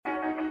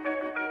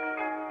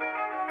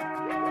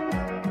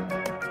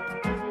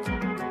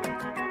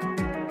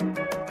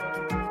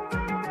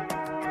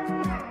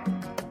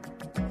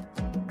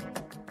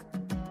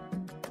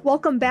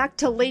Welcome back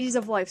to Ladies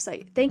of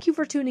LifeSite. Thank you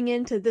for tuning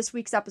in to this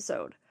week's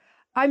episode.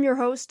 I'm your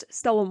host,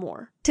 Stella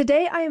Moore.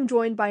 Today I am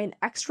joined by an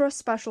extra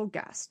special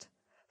guest,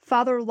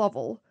 Father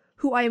Lovell,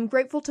 who I am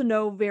grateful to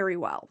know very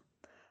well.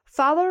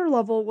 Father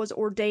Lovell was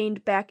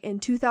ordained back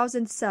in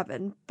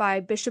 2007 by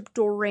Bishop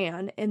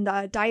Doran in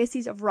the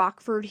Diocese of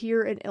Rockford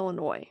here in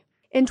Illinois.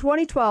 In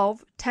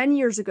 2012, 10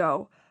 years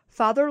ago,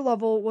 Father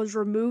Lovell was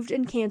removed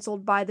and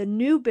canceled by the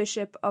new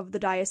bishop of the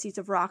Diocese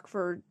of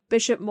Rockford,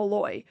 Bishop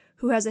Malloy,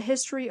 who has a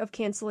history of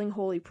canceling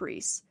holy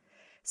priests.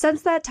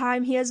 Since that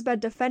time, he has been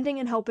defending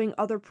and helping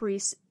other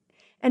priests,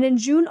 and in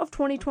June of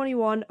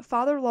 2021,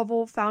 Father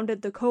Lovell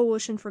founded the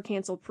Coalition for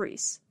Canceled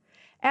Priests.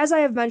 As I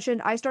have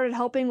mentioned, I started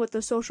helping with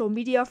the social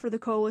media for the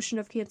Coalition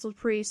of Canceled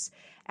Priests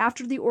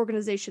after the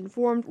organization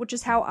formed, which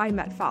is how I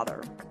met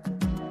Father.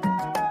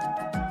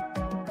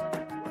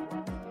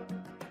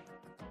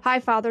 Hi,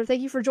 Father.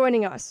 Thank you for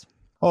joining us.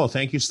 Oh,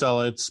 thank you,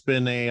 Stella. It's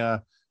been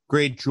a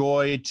great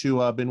joy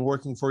to been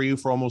working for you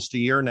for almost a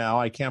year now.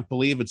 I can't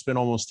believe it's been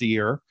almost a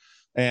year,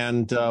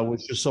 and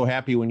was just so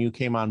happy when you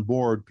came on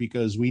board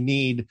because we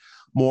need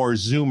more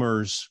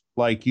Zoomers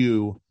like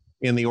you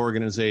in the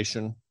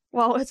organization.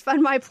 Well, it's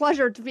been my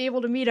pleasure to be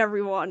able to meet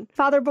everyone.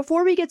 Father,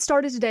 before we get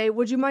started today,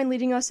 would you mind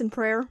leading us in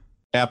prayer?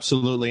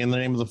 Absolutely. In the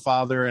name of the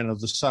Father, and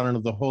of the Son, and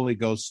of the Holy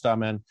Ghost.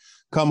 Amen.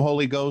 Come,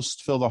 Holy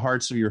Ghost, fill the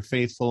hearts of your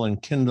faithful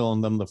and kindle in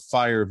them the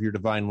fire of your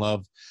divine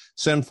love.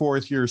 Send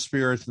forth your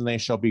Spirit, and they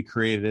shall be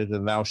created,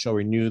 and thou shalt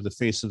renew the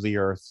face of the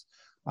earth.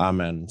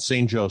 Amen.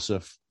 Saint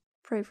Joseph,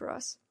 pray for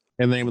us.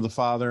 In the name of the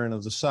Father, and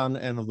of the Son,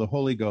 and of the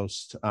Holy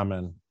Ghost.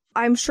 Amen.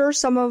 I'm sure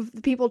some of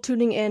the people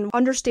tuning in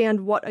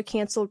understand what a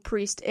canceled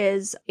priest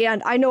is,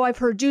 and I know I've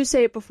heard you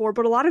say it before,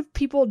 but a lot of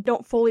people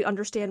don't fully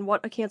understand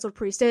what a canceled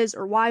priest is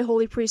or why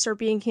holy priests are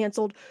being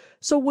canceled.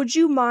 So would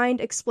you mind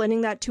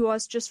explaining that to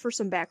us just for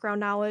some background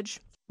knowledge?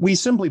 We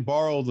simply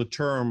borrow the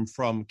term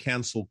from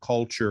cancel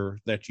culture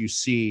that you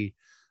see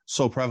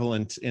so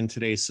prevalent in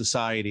today's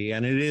society,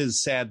 and it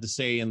is sad to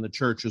say in the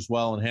church as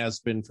well, and has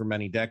been for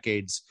many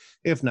decades,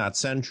 if not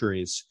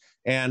centuries.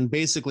 And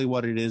basically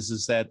what it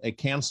is that a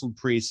canceled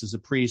priest is a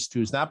priest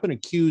who's not been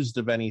accused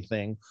of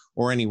anything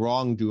or any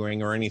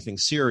wrongdoing or anything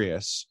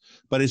serious,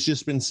 but has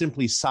just been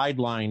simply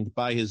sidelined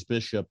by his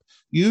bishop,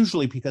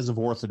 usually because of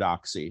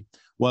orthodoxy,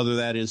 whether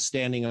that is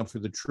standing up for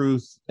the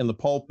truth in the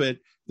pulpit,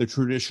 the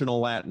traditional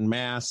Latin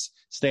Mass,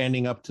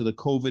 standing up to the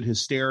COVID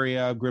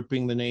hysteria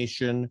gripping the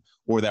nation,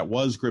 or that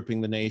was gripping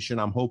the nation.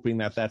 I'm hoping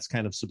that that's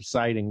kind of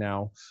subsiding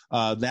now.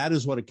 That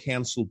is what a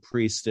canceled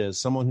priest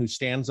is, someone who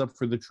stands up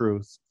for the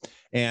truth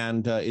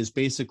and is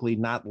basically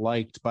not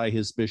liked by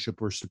his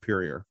bishop or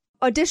superior.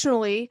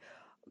 Additionally,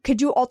 could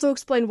you also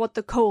explain what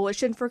the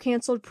Coalition for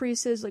Canceled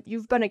Priests is? Like,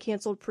 you've been a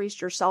canceled priest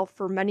yourself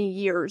for many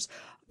years,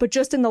 but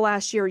just in the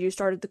last year, you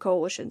started the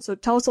coalition. So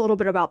tell us a little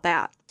bit about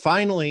that.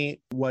 Finally,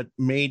 what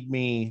made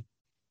me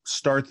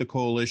start the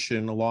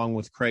coalition, along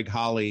with Craig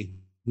Holly,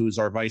 who's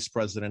our vice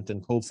president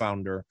and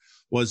co-founder,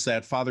 was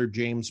that Father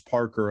James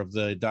Parker of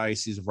the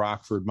Diocese of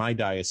Rockford, my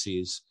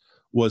diocese,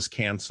 was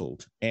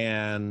canceled.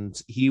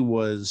 And he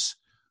was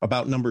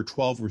about number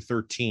 12 or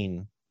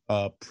 13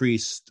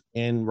 priest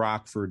in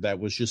Rockford that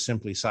was just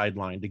simply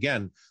sidelined.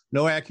 Again,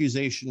 no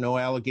accusation, no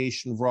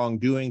allegation of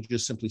wrongdoing,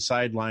 just simply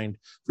sidelined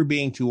for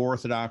being too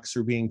orthodox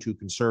or being too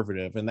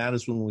conservative. And that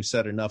is when we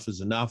said enough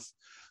is enough.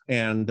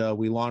 And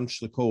we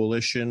launched the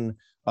coalition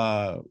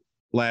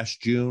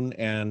last June,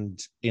 and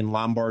in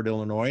Lombard,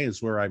 Illinois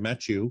is where I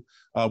met you,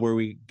 where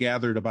we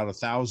gathered about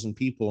 1,000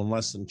 people in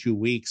less than 2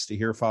 weeks to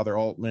hear Father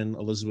Altman,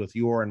 Elizabeth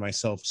Yor, and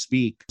myself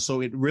speak. So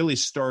it really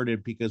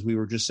started because we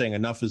were just saying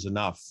enough is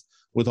enough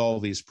with all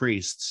these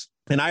priests.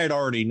 And I had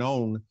already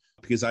known,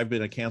 because I've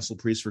been a canceled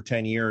priest for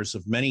 10 years,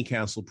 of many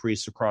canceled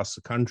priests across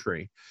the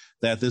country,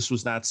 that this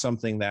was not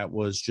something that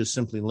was just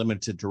simply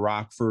limited to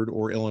Rockford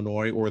or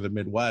Illinois or the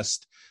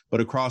Midwest, but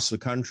across the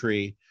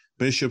country,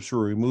 bishops were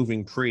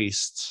removing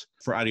priests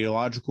for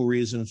ideological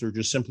reasons or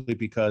just simply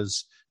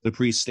because the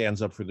priest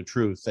stands up for the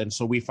truth. And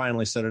so we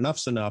finally said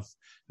enough's enough,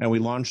 and we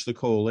launched the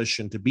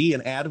coalition to be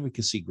an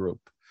advocacy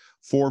group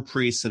for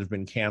priests that have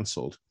been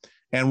canceled.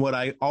 And what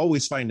I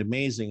always find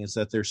amazing is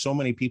that there's so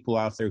many people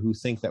out there who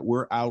think that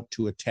we're out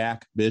to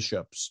attack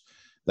bishops.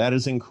 That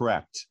is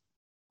incorrect.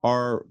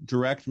 Our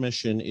direct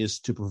mission is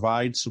to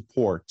provide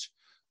support,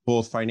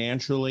 both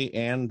financially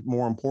and,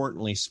 more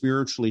importantly,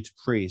 spiritually, to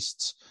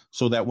priests,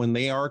 so that when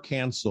they are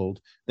canceled,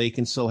 they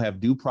can still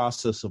have due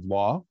process of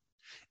law,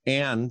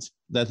 and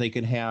that they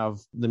can have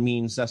the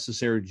means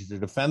necessary to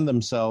defend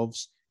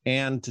themselves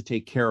and to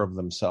take care of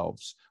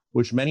themselves,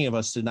 which many of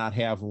us did not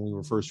have when we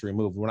were first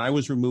removed. When I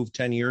was removed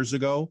 10 years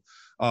ago,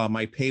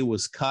 my pay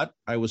was cut.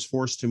 I was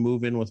forced to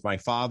move in with my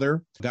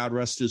father, God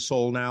rest his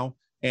soul now,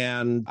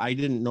 and I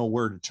didn't know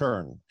where to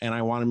turn. And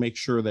I want to make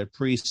sure that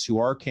priests who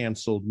are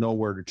canceled know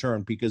where to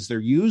turn, because they're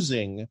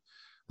using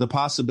the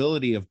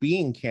possibility of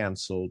being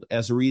canceled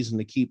as a reason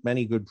to keep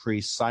many good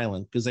priests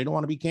silent because they don't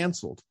want to be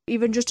canceled.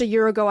 Even just a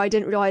year ago, I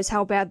didn't realize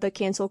how bad the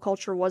cancel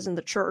culture was in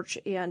the church,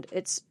 and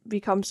it's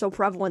become so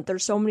prevalent.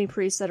 There's so many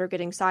priests that are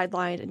getting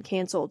sidelined and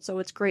canceled, so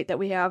it's great that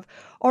we have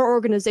our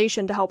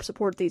organization to help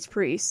support these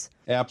priests.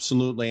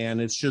 Absolutely, and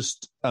it's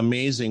just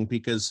amazing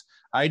because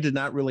I did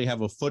not really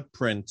have a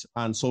footprint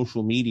on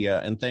social media,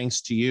 and thanks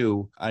to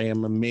you, I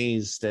am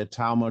amazed at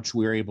how much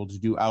we're able to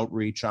do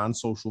outreach on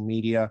social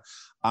media,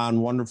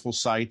 on wonderful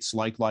sites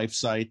like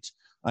LifeSite,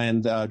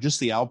 and just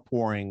the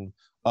outpouring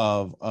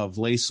of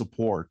lay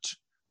support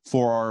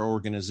for our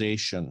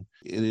organization.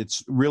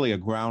 It's really a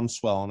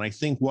groundswell, and I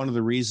think one of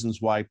the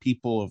reasons why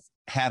people have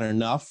had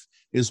enough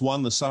is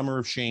one, the summer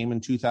of shame in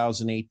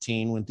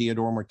 2018 when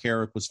Theodore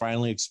McCarrick was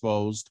finally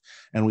exposed,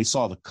 and we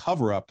saw the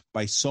cover-up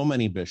by so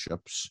many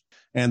bishops.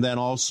 And then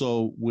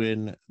also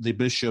when the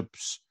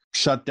bishops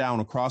shut down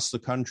across the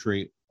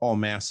country, all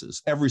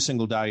masses, every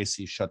single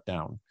diocese shut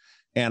down.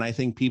 And I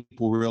think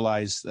people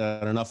realize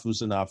that enough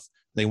was enough.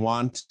 They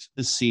want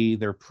to see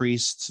their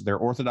priests, their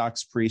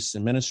Orthodox priests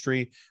in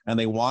ministry, and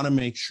they want to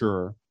make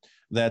sure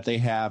that they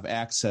have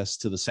access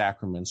to the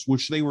sacraments,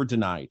 which they were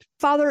denied.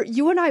 Father,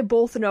 you and I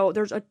both know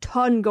there's a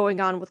ton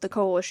going on with the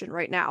coalition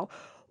right now.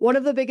 One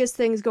of the biggest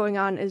things going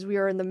on is we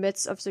are in the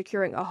midst of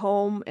securing a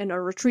home and a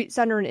retreat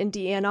center in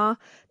Indiana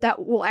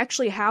that will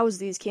actually house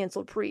these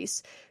canceled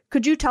priests.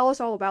 Could you tell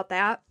us all about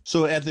that?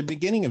 So at the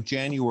beginning of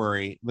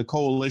January, the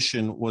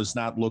coalition was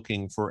not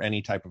looking for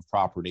any type of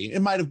property.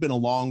 It might have been a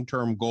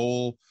long-term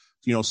goal,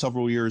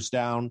 several years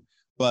down,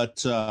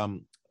 but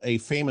a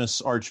famous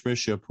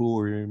archbishop who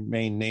will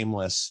remain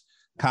nameless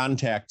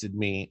contacted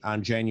me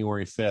on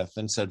January 5th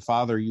and said,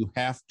 Father, you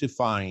have to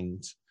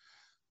find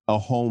a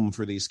home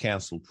for these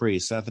canceled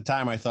priests. At the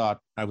time,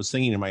 I was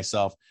thinking to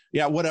myself,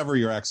 yeah, whatever,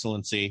 Your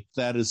Excellency,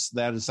 that is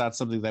not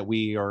something that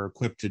we are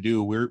equipped to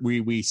do.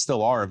 We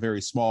still are a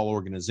very small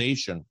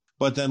organization.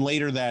 But then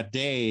later that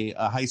day,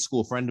 a high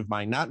school friend of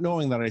mine, not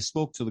knowing that I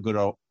spoke to the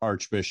good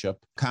Archbishop,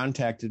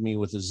 contacted me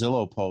with a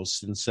Zillow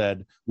post and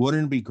said,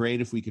 wouldn't it be great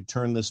if we could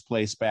turn this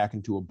place back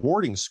into a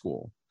boarding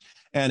school?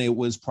 And it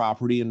was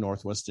property in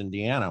Northwest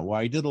Indiana. Well,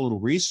 I did a little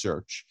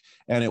research,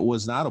 and it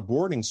was not a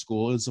boarding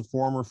school. It was a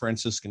former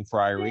Franciscan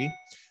friary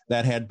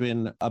that had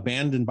been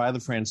abandoned by the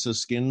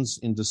Franciscans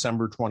in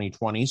December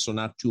 2020, so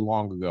not too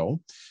long ago.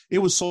 It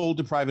was sold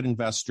to private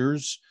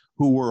investors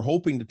who were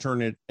hoping to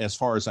turn it, as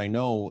far as I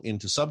know,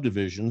 into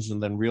subdivisions,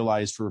 and then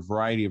realized for a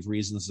variety of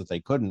reasons that they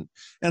couldn't.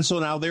 And so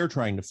now they're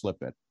trying to flip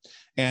it.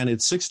 And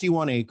it's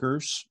 61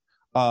 acres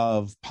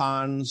of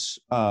ponds,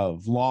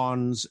 of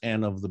lawns,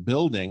 and of the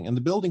building. And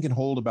the building can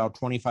hold about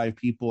 25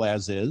 people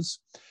as is.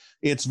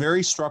 It's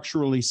very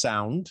structurally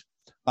sound.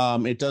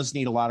 It does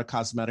need a lot of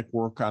cosmetic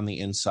work on the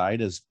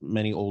inside, as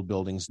many old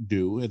buildings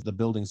do. The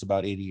building's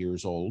about 80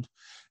 years old.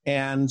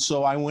 And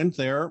so I went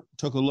there,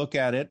 took a look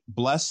at it,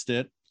 blessed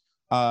it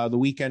the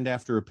weekend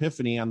after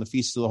Epiphany on the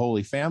Feast of the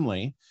Holy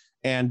Family,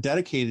 and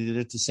dedicated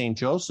it to St.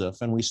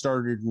 Joseph. And we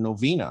started a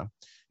novena.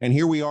 And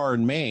here we are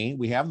in May.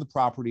 We have the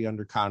property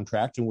under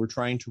contract, and we're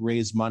trying to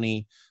raise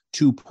money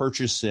to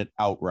purchase it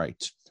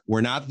outright.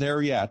 We're not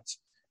there yet.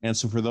 And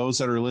so for those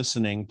that are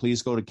listening,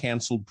 please go to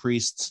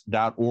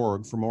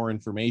canceledpriests.org for more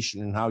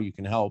information and how you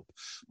can help.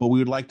 But we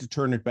would like to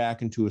turn it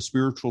back into a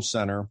spiritual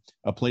center,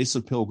 a place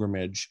of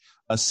pilgrimage,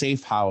 a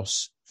safe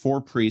house for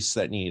priests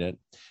that need it,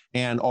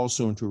 and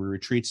also into a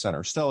retreat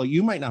center. Stella,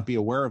 you might not be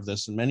aware of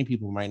this, and many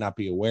people might not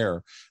be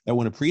aware that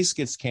when a priest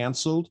gets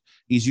canceled,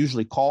 he's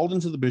usually called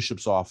into the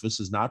bishop's office,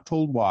 is not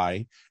told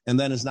why, and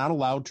then is not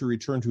allowed to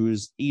return to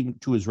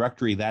his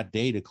rectory that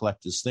day to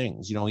collect his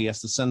things. He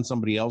has to send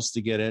somebody else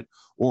to get it,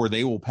 or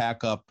they will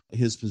pack up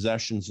his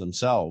possessions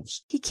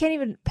themselves. He can't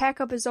even pack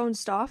up his own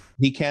stuff?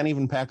 He can't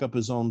even pack up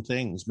his own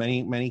things.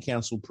 Many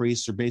canceled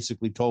priests are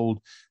basically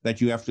told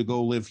that you have to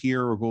go live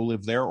here or go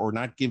live there, or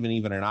not given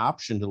even an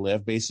option to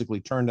live, basically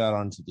turned out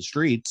onto the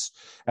streets.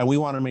 And we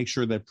want to make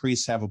sure that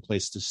priests have a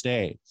place to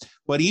stay.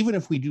 But even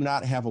if we do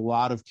not have a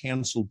lot of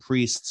canceled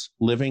priests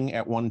living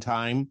at one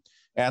time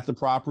at the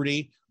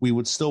property, we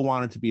would still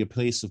want it to be a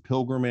place of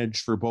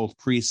pilgrimage for both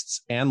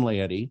priests and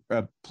laity,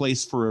 a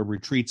place for a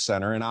retreat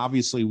center. And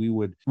obviously we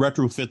would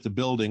retrofit the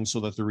building so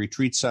that the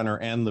retreat center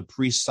and the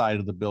priest side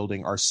of the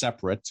building are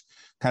separate,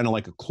 kind of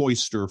like a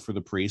cloister for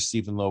the priests,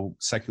 even though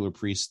secular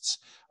priests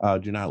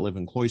do not live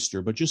in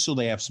cloister, but just so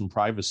they have some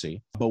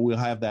privacy. But we'll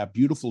have that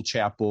beautiful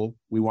chapel.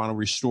 We want to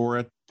restore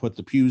it, put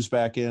the pews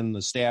back in,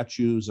 the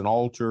statues, an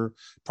altar,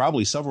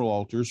 probably several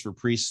altars for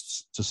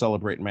priests to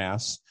celebrate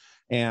Mass,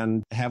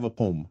 and have a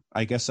home.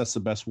 I guess that's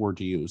the best word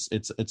to use.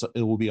 It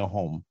will be a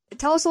home.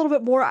 Tell us a little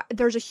bit more.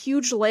 There's a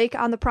huge lake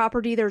on the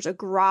property. There's a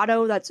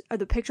grotto. That's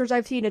the pictures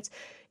I've seen.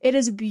 It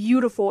is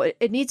beautiful.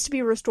 It needs to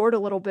be restored a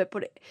little bit,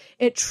 but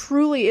it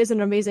truly is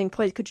an amazing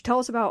place. Could you tell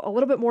us a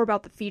little bit more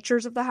about the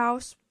features of the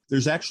house?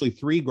 There's actually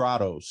 3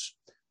 grottos,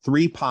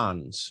 3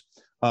 ponds.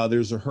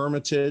 There's a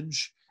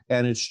hermitage,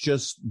 and it's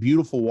just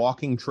beautiful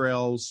walking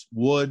trails,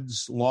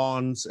 woods,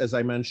 lawns, as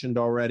I mentioned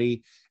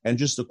already, and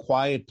just a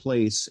quiet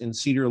place in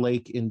Cedar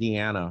Lake,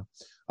 Indiana.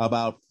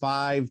 about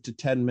 5 to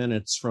 10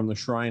 minutes from the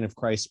Shrine of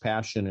Christ's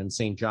Passion in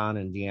St. John,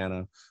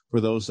 Indiana,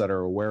 for those that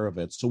are aware of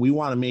it. So we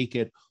want to make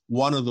it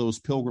one of those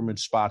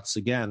pilgrimage spots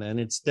again, and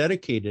it's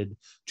dedicated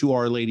to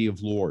Our Lady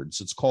of Lourdes.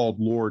 It's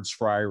called Lourdes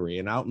Friary,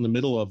 and out in the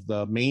middle of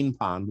the main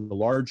pond, the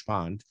large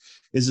pond,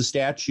 is a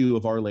statue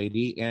of Our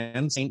Lady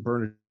and St.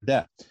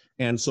 Bernadette.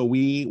 And so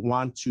we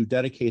want to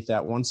dedicate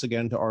that once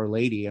again to Our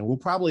Lady. And we'll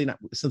probably not,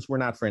 since we're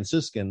not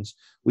Franciscans,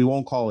 we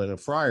won't call it a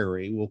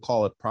friary. We'll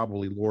call it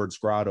probably Lourdes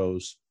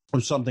Grottos or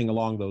something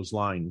along those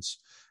lines.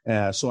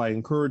 So I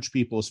encourage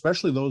people,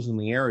 especially those in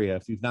the area,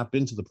 if you've not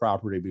been to the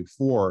property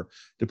before,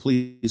 to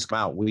please come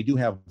out. We do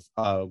have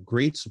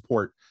great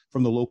support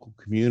from the local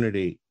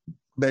community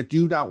that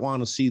do not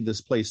want to see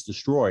this place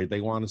destroyed. They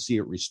want to see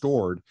it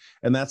restored.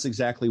 And that's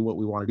exactly what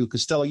we want to do.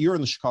 Because Stella, you're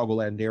in the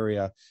Chicagoland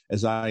area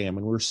as I am,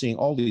 and we're seeing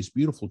all these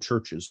beautiful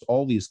churches,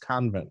 all these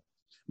convent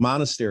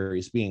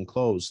monasteries being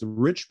closed, the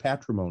rich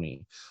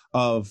patrimony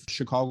of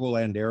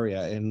Chicagoland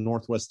area in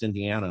Northwest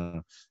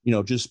Indiana,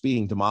 just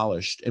being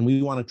demolished. And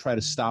we want to try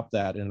to stop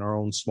that in our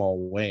own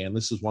small way. And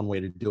this is one way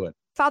to do it.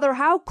 Father,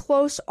 how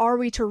close are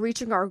we to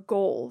reaching our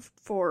goal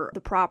for the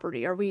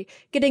property? Are we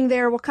getting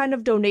there? What kind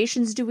of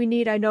donations do we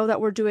need? I know that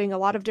we're doing a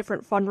lot of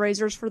different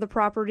fundraisers for the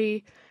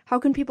property. How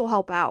can people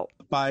help out?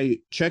 By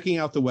checking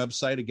out the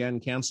website, again,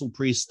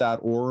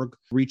 canceledpriest.org,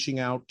 reaching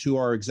out to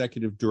our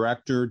executive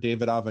director,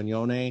 David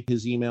Avagnone.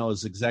 His email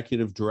is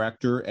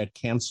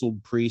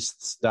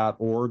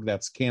executivedirector@canceledpriests.org.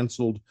 That's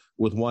canceled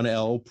with one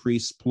L,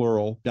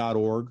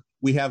 priestsplural.org.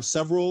 We have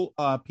several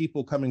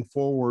people coming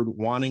forward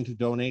wanting to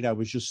donate. I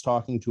was just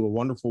talking to a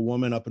wonderful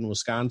woman up in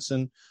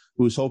Wisconsin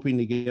who's hoping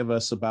to give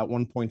us about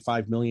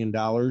 $1.5 million.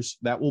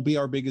 That will be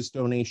our biggest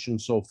donation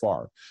so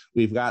far.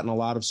 We've gotten a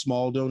lot of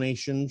small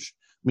donations,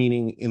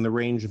 meaning in the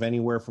range of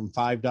anywhere from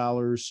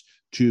 $5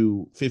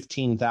 to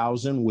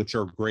 $15,000, which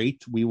are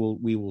great. We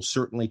will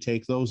certainly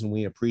take those, and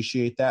we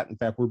appreciate that. In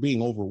fact, we're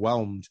being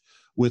overwhelmed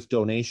with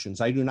donations.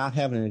 I do not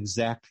have an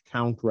exact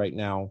count right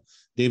now.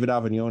 David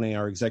Avagnone,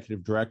 our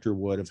executive director,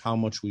 would, of how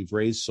much we've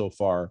raised so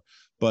far.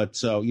 But,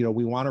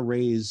 we want to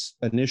raise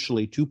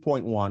initially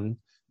 $2.1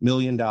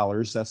 million.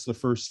 That's the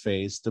first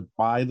phase, to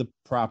buy the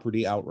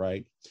property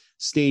outright.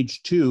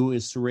 Stage 2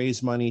 is to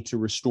raise money to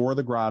restore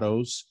the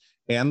grottos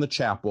and the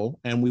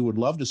chapel. And we would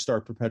love to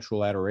start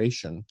perpetual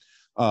adoration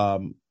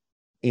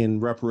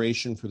in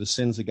reparation for the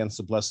sins against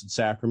the Blessed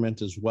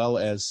Sacrament, as well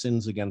as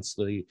sins against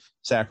the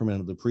sacrament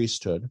of the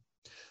priesthood.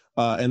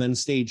 And then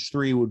stage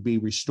 3 would be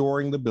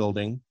restoring the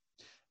building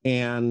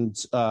and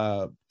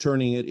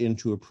turning it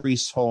into a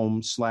priest's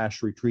home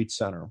 / retreat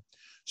center.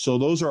 So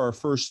those are our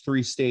first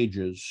 3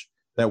 stages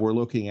that we're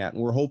looking at.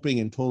 And we're hoping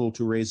in total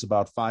to raise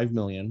about $5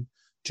 million,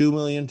 $2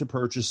 million to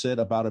purchase it,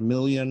 about $1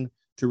 million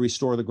to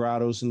restore the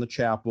grottos and the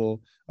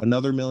chapel,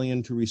 another $1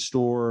 million to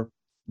restore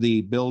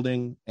the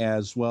building,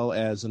 as well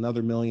as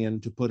another $1 million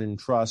to put in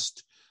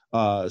trust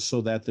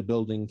so that the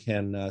building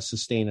can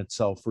sustain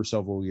itself for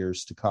several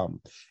years to come.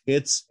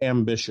 It's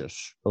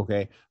ambitious,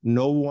 okay?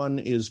 No one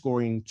is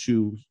going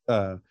to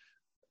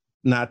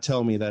not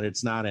tell me that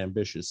it's not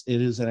ambitious.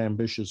 It is an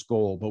ambitious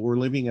goal, but we're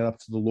living it up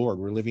to the Lord.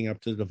 We're living up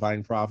to the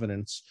divine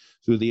providence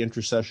through the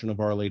intercession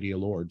of Our Lady of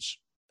Lourdes.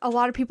 A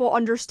lot of people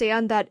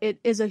understand that it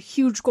is a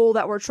huge goal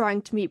that we're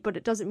trying to meet, but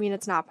it doesn't mean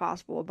it's not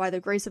possible. By the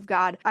grace of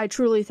God, I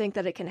truly think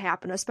that it can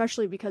happen,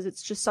 especially because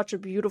it's just such a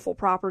beautiful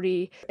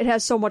property. It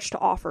has so much to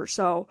offer.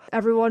 So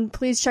everyone,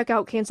 please check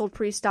out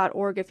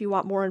canceledpriest.org if you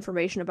want more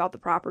information about the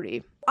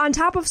property. On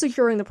top of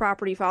securing the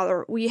property,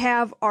 Father, we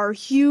have our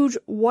huge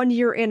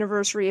 1-year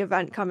anniversary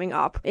event coming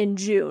up in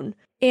June.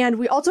 And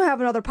we also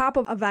have another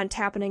pop-up event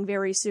happening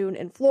very soon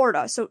in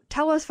Florida. So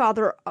tell us,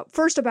 Father,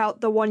 first about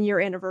the 1-year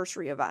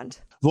anniversary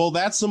event. Well,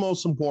 that's the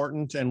most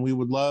important, and we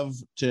would love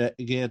to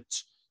get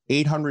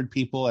 800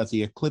 people at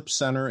the Eclipse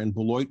Center in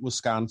Beloit,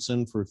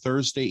 Wisconsin for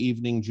Thursday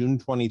evening, June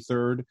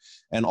 23rd,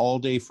 and all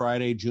day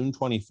Friday, June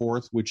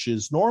 24th, which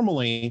is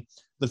normally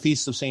the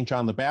Feast of St.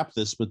 John the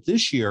Baptist. But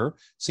this year,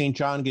 St.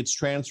 John gets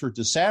transferred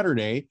to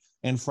Saturday,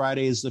 and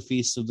Friday is the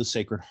Feast of the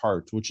Sacred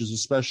Heart, which is a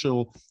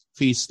special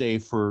feast day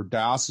for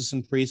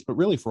diocesan priests, but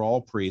really for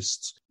all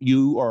priests.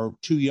 You are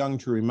too young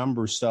to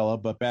remember, Stella,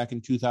 but back in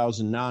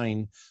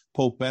 2009,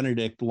 Pope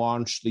Benedict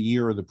launched the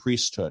Year of the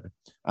Priesthood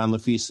on the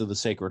Feast of the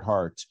Sacred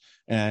Heart.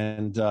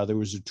 And there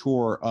was a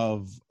tour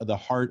of the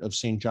heart of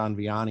St. John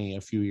Vianney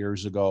a few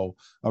years ago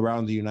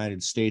around the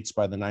United States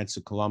by the Knights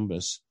of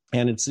Columbus.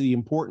 And it's the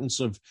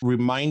importance of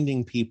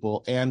reminding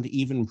people, and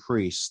even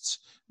priests,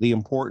 the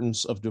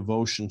importance of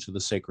devotion to the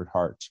Sacred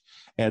Heart.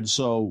 And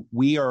so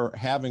we are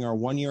having our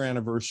 1-year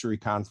anniversary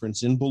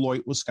conference in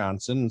Beloit,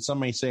 Wisconsin. And some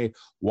may say,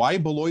 why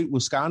Beloit,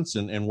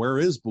 Wisconsin? And where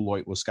is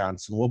Beloit,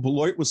 Wisconsin? Well,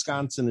 Beloit,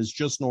 Wisconsin is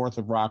just north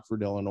of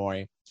Rockford,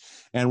 Illinois.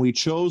 And we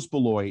chose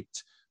Beloit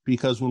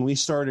because when we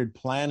started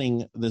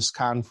planning this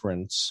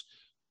conference,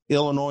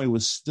 Illinois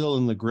was still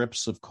in the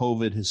grips of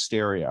COVID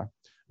hysteria.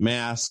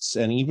 Masks,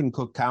 and even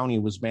Cook County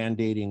was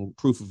mandating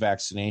proof of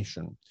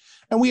vaccination.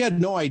 And we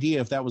had no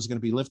idea if that was going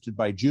to be lifted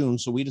by June,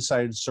 so we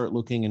decided to start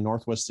looking in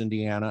Northwest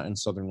Indiana and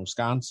Southern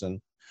Wisconsin.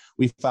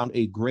 we found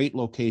a great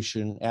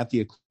location at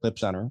the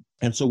Eclipse Center.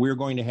 And so we're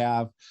going to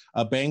have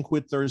a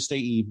banquet Thursday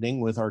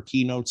evening with our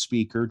keynote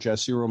speaker,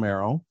 Jesse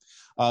Romero.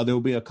 There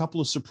will be a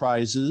couple of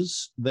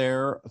surprises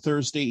there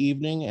Thursday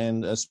evening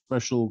and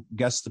special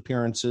guest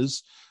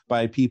appearances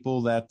by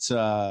people that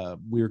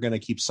we're going to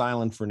keep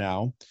silent for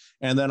now.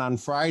 And then on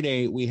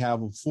Friday, we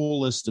have a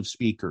full list of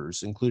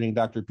speakers, including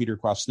Dr. Peter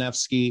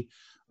Kwasniewski,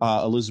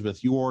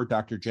 Elizabeth Yore,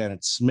 Dr.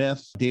 Janet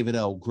Smith, David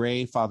L.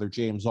 Gray, Father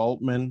James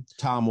Altman,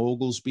 Tom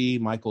Oglesby,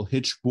 Michael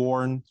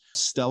Hitchborn,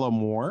 Stella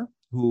Moore,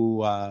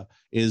 who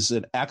is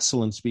an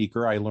excellent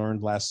speaker, I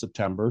learned last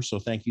September. So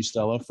thank you,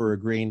 Stella, for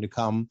agreeing to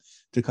come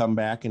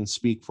back and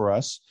speak for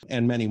us,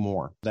 and many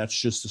more. That's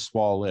just a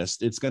small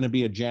list. It's going to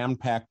be a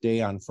jam-packed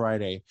day on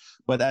Friday.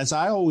 But as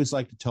I always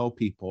like to tell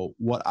people,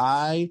 what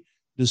I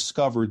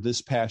discovered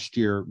this past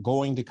year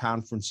going to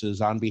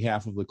conferences on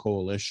behalf of the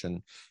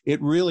coalition,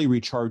 it really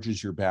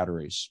recharges your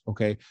batteries,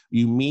 okay?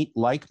 You meet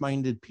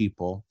like-minded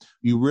people.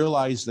 You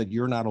realize that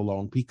you're not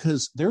alone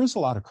because there is a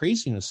lot of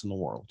craziness in the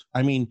world.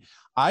 I mean,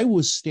 I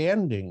was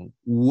standing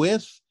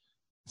with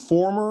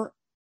former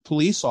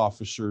police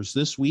officers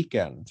this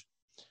weekend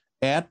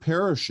at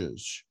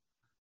parishes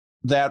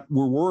that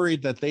were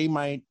worried that they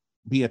might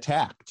be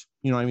attacked.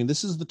 You know, I mean,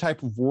 this is the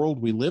type of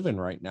world we live in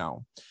right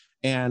now.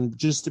 And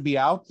just to be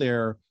out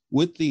there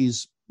with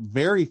these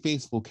very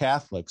faithful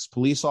Catholics,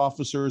 police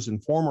officers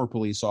and former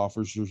police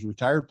officers,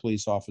 retired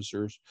police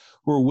officers,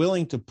 who are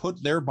willing to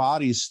put their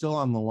bodies still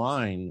on the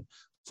line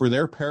for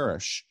their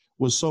parish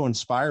was so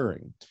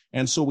inspiring.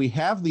 And so we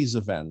have these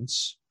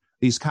events,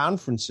 these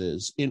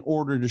conferences, in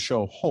order to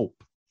show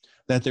hope,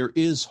 that there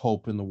is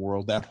hope in the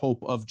world, that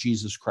hope of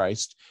Jesus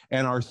Christ.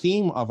 And our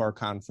theme of our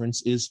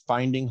conference is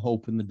finding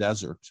hope in the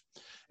desert.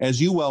 As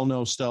you well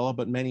know, Stella,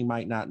 but many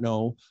might not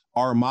know,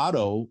 our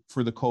motto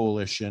for the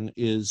coalition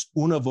is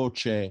Una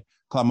voce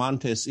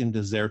clamantes in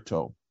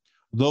deserto,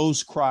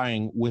 those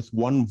crying with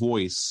one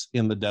voice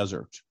in the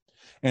desert.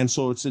 And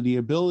so it's the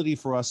ability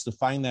for us to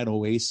find that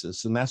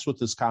oasis. And that's what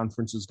this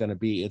conference is going to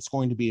be. It's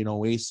going to be an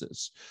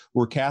oasis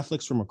where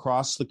Catholics from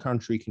across the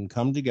country can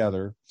come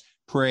together,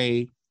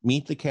 pray,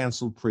 meet the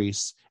canceled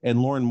priests,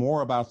 and learn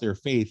more about their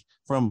faith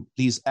from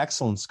these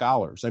excellent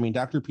scholars. I mean,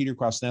 Dr. Peter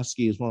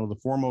Kwasniewski is one of the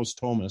foremost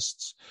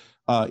Thomists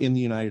in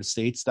the United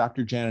States.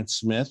 Dr. Janet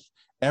Smith,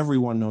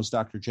 everyone knows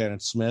Dr.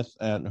 Janet Smith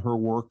and her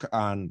work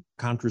on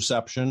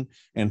contraception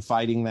and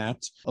fighting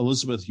that.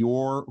 Elizabeth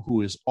Yore,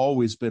 who has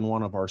always been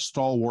one of our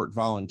stalwart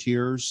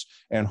volunteers,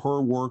 and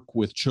her work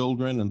with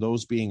children and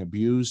those being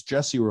abused.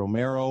 Jesse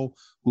Romero,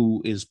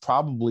 who is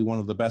probably one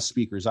of the best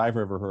speakers I've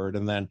ever heard.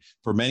 And then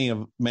for many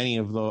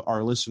of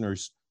our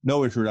listeners,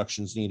 no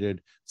introductions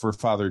needed for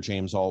Father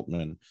James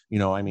Altman. You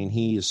know, I mean,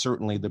 he is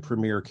certainly the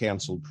premier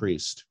canceled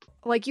priest.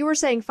 Like you were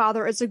saying,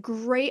 Father, it's a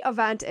great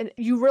event and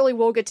you really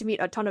will get to meet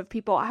a ton of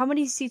people. How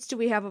many seats do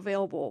we have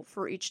available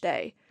for each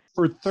day?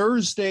 For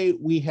Thursday,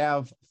 we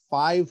have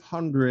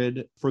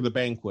 500 for the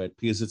banquet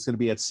because it's going to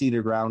be at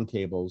seated round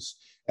tables.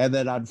 And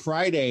then on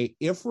Friday,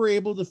 if we're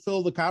able to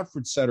fill the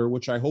conference center,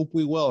 which I hope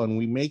we will, and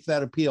we make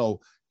that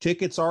appeal,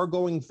 tickets are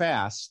going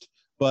fast.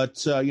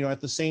 But,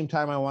 at the same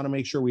time, I want to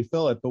make sure we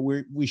fill it. But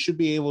we should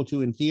be able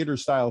to, in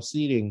theater-style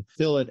seating,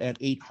 fill it at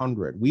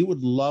 800. We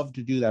would love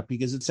to do that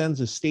because it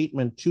sends a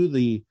statement to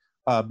the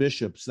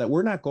bishops that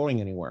we're not going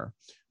anywhere,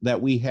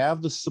 that we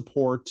have the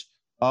support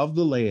of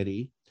the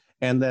laity,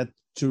 and that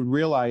to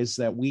realize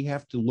that we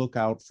have to look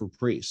out for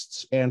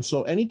priests. And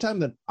so anytime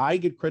that I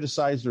get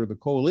criticized or the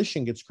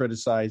coalition gets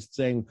criticized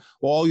saying,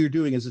 well, all you're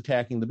doing is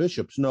attacking the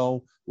bishops.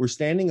 No, we're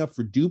standing up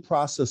for due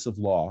process of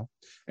law,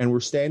 and we're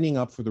standing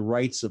up for the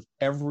rights of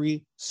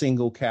every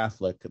single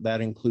Catholic.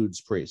 That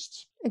includes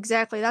priests.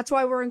 Exactly. That's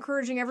why we're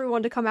encouraging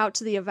everyone to come out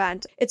to the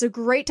event. It's a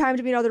great time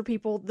to meet other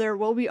people. There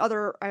will be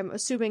I'm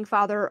assuming,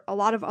 Father, a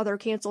lot of other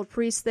canceled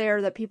priests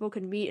there that people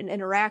can meet and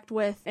interact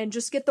with and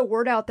just get the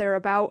word out there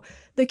about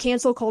the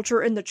cancel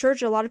culture in the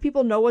church. A lot of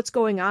people know what's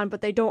going on,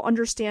 but they don't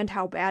understand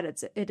how bad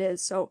it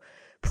is. So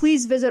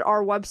please visit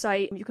our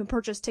website. You can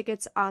purchase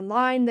tickets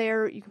online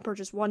there. You can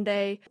purchase one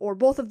day or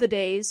both of the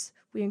days.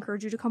 We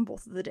encourage you to come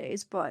both of the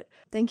days, but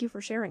thank you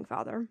for sharing,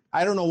 Father.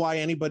 I don't know why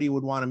anybody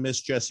would want to miss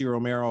Jesse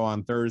Romero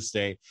on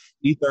Thursday.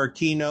 He's our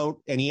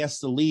keynote, and he has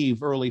to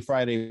leave early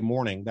Friday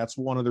morning. That's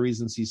one of the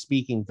reasons he's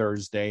speaking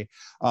Thursday.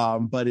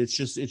 But it's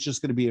just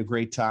going to be a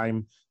great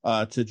time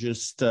to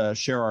just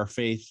share our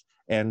faith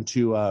and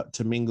to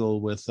mingle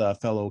with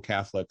fellow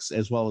Catholics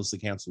as well as the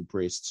canceled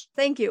priests.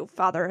 Thank you,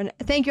 Father, and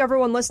thank you,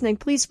 everyone listening.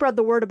 Please spread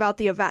the word about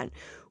the event.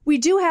 We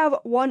do have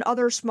one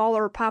other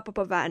smaller pop-up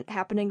event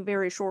happening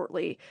very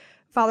shortly.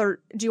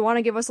 Father, do you want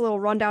to give us a little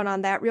rundown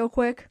on that real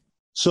quick?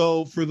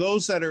 So for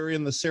those that are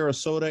in the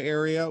Sarasota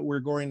area,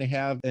 we're going to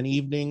have an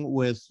evening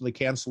with the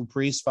canceled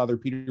priest, Father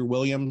Peter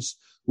Williams,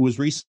 who was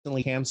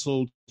recently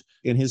canceled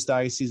in his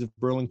Diocese of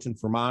Burlington,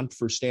 Vermont,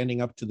 for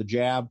standing up to the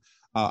jab.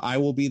 I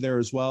will be there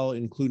as well,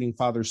 including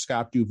Father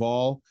Scott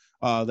Duvall.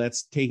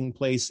 That's taking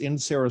place in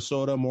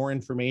Sarasota. More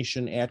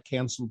information at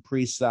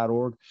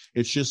canceledpriests.org.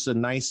 It's just a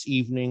nice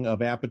evening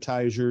of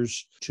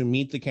appetizers to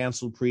meet the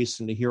canceled priests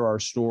and to hear our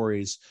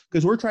stories,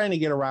 because we're trying to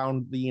get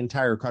around the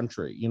entire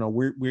country. You know,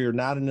 we're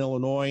not an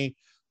Illinois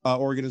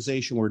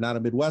organization. We're not a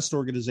Midwest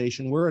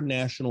organization. We're a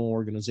national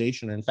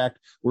organization. In fact,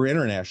 we're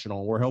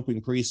international. We're helping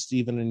priests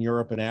even in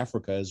Europe and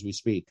Africa as we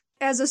speak.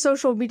 As a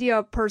social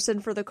media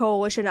person for the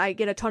coalition, I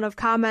get a ton of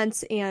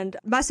comments and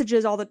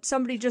messages.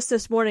 Somebody just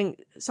this morning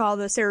saw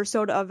the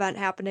Sarasota event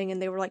happening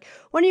and they were like,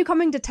 when are you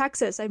coming to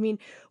Texas? I mean,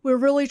 we're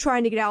really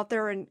trying to get out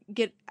there and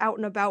get out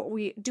and about.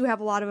 We do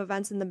have a lot of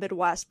events in the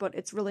Midwest, but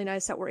it's really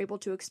nice that we're able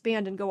to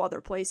expand and go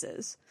other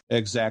places.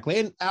 Exactly.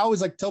 And I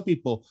always like to tell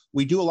people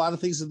we do a lot of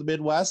things in the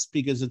Midwest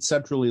because it's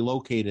centrally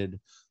located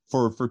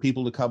for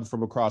people to come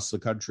from across the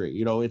country.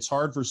 You know, it's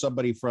hard for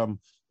somebody from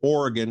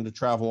Oregon to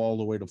travel all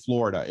the way to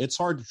Florida. It's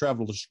hard to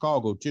travel to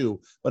Chicago too,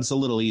 but it's a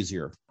little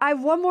easier. I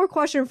have one more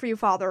question for you,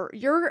 Father.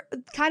 You're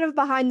kind of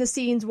behind the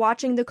scenes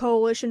watching the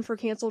Coalition for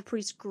Canceled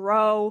Priests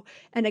grow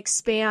and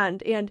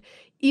expand. And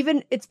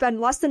even it's been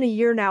less than a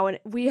year now and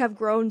we have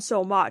grown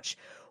so much.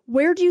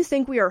 Where do you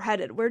think we are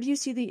headed? Where do you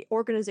see the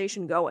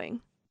organization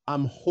going?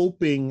 I'm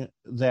hoping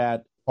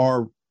that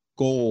our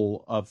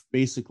goal of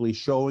basically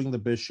showing the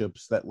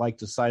bishops that like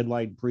to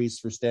sideline priests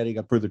for standing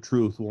up for the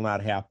truth will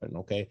not happen,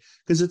 okay?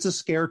 Because it's a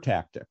scare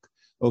tactic,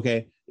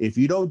 okay? If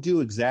you don't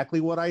do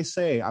exactly what I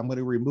say, I'm going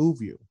to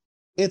remove you.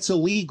 It's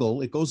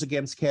illegal. It goes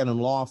against canon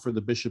law for the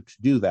bishop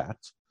to do that.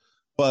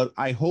 But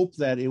I hope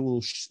that it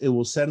will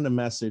send a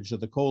message,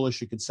 that the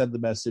coalition could send the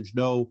message,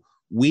 no,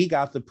 we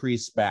got the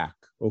priests back,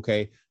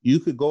 okay? You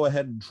could go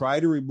ahead and try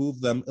to remove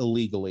them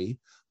illegally,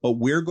 but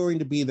we're going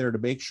to be there to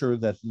make sure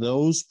that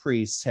those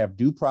priests have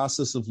due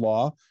process of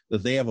law,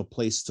 that they have a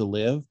place to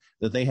live,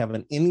 that they have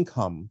an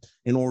income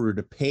in order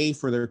to pay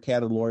for their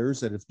canon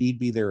lawyers, and if need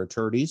be, their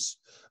attorneys,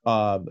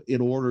 in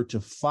order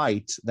to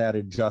fight that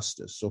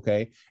injustice,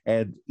 okay?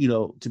 And, you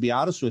know, to be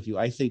honest with you,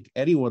 I think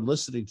anyone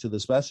listening to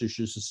this message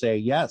is to say,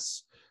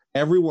 yes,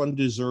 everyone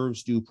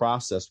deserves due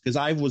process, because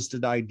I was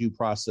denied due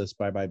process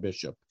by my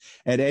bishop.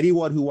 And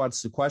anyone who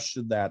wants to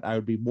question that, I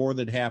would be more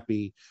than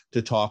happy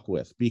to talk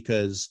with,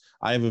 because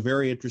I have a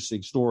very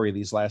interesting story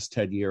these last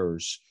 10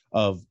 years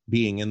of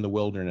being in the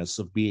wilderness,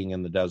 of being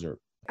in the desert.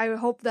 I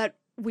hope that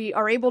we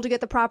are able to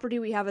get the property.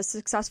 We have a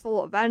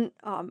successful event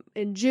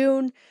in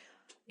June.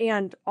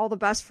 And all the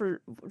best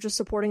for just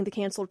supporting the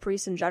canceled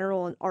priests in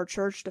general and our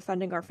church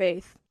defending our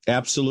faith.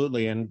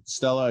 Absolutely. And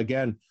Stella,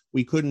 again,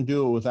 we couldn't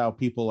do it without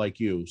people like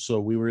you. So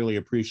we really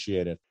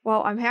appreciate it.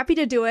 Well, I'm happy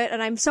to do it.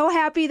 And I'm so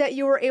happy that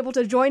you were able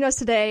to join us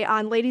today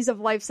on Ladies of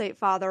LifeSite,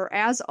 Father.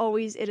 As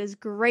always, it is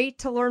great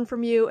to learn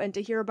from you and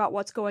to hear about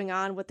what's going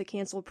on with the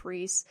canceled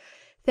priests.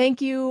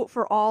 Thank you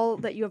for all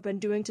that you have been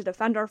doing to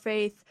defend our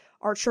faith,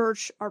 our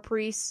church, our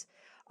priests.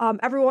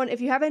 Everyone,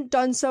 if you haven't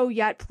done so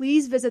yet,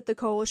 please visit the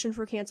Coalition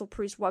for Canceled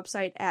Priests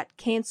website at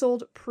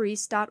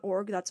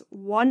canceledpriests.org. That's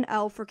one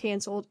L for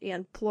canceled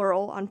and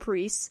plural on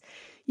priests.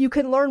 You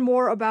can learn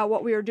more about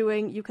what we are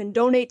doing. You can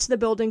donate to the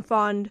building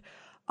fund.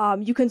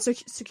 You can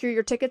secure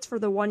your tickets for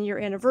the 1-year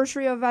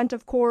anniversary event,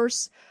 of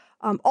course.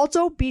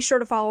 Also, be sure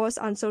to follow us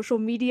on social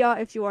media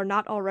if you are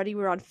not already.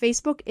 We're on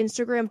Facebook,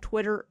 Instagram,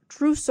 Twitter,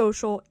 Truth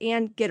Social,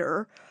 and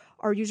Gitter.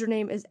 Our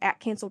username is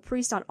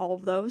 @CanceledPriest on all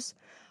of those.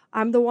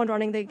 I'm the one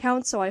running the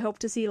account, so I hope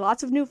to see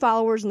lots of new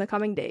followers in the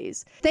coming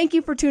days. Thank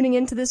you for tuning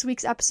in to this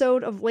week's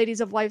episode of Ladies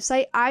of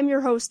LifeSite. I'm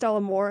your host,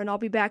 Stella Moore, and I'll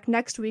be back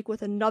next week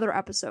with another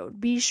episode.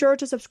 Be sure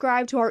to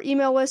subscribe to our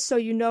email list so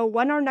you know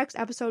when our next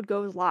episode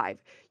goes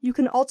live. You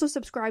can also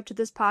subscribe to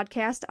this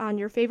podcast on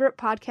your favorite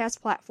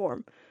podcast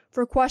platform.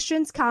 For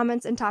questions,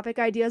 comments, and topic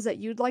ideas that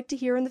you'd like to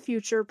hear in the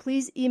future,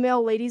 please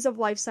email Ladies of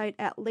LifeSite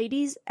at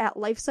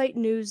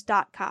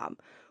ladies@lifesitenews.com.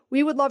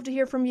 We would love to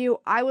hear from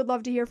you. I would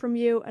love to hear from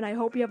you, and I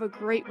hope you have a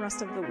great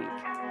rest of the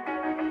week.